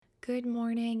Good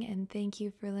morning, and thank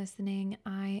you for listening.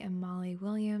 I am Molly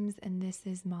Williams, and this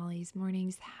is Molly's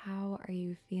Mornings. How are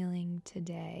you feeling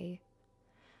today?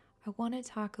 I want to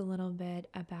talk a little bit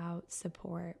about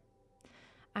support.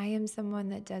 I am someone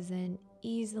that doesn't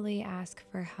easily ask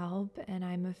for help, and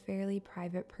I'm a fairly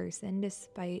private person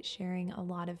despite sharing a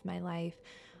lot of my life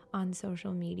on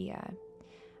social media.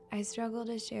 I struggle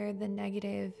to share the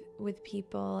negative with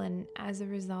people, and as a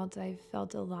result, I've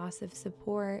felt a loss of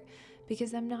support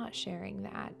because I'm not sharing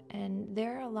that. And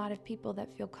there are a lot of people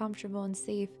that feel comfortable and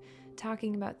safe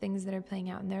talking about things that are playing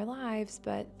out in their lives,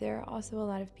 but there are also a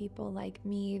lot of people like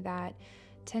me that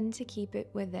tend to keep it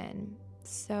within.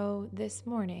 So this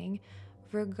morning,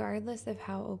 regardless of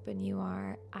how open you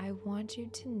are, I want you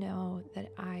to know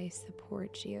that I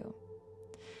support you.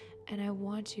 And I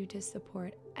want you to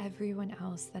support everyone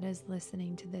else that is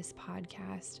listening to this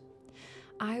podcast.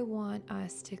 I want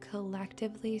us to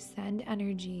collectively send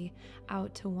energy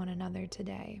out to one another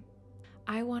today.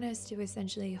 I want us to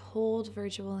essentially hold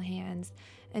virtual hands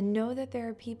and know that there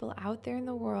are people out there in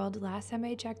the world, last time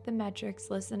I checked the metrics,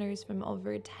 listeners from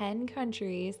over 10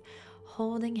 countries,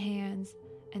 holding hands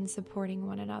and supporting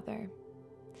one another.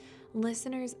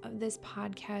 Listeners of this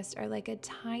podcast are like a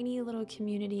tiny little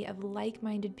community of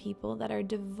like-minded people that are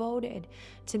devoted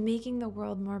to making the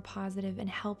world more positive and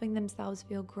helping themselves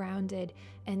feel grounded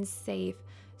and safe.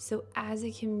 So as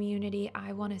a community,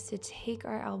 I want us to take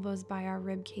our elbows by our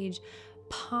rib cage,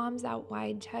 palms out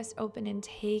wide, chest open, and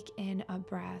take in a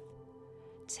breath.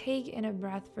 Take in a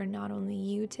breath for not only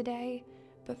you today,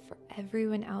 but for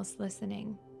everyone else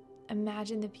listening.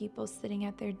 Imagine the people sitting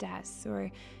at their desks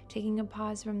or taking a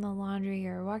pause from the laundry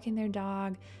or walking their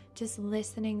dog, just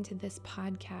listening to this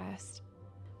podcast.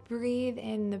 Breathe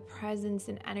in the presence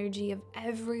and energy of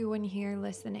everyone here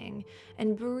listening,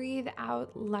 and breathe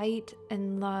out light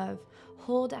and love.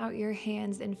 Hold out your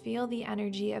hands and feel the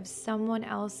energy of someone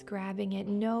else grabbing it.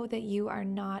 Know that you are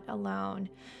not alone,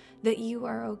 that you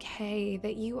are okay,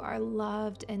 that you are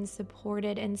loved and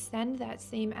supported, and send that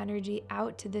same energy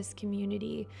out to this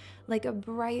community like a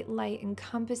bright light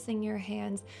encompassing your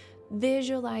hands.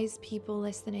 Visualize people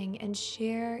listening and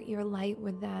share your light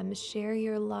with them. Share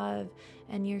your love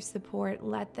and your support.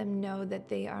 Let them know that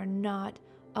they are not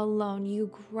alone.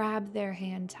 You grab their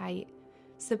hand tight.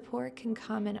 Support can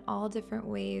come in all different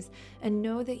ways, and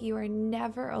know that you are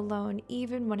never alone,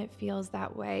 even when it feels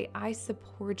that way. I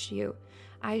support you.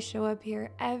 I show up here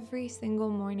every single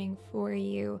morning for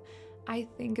you. I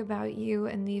think about you,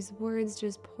 and these words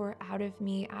just pour out of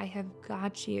me. I have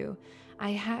got you.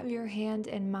 I have your hand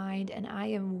in mind, and I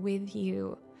am with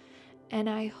you. And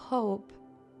I hope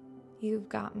you've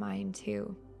got mine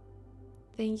too.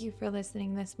 Thank you for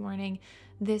listening this morning.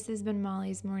 This has been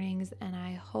Molly's Mornings, and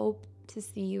I hope to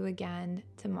see you again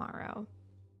tomorrow.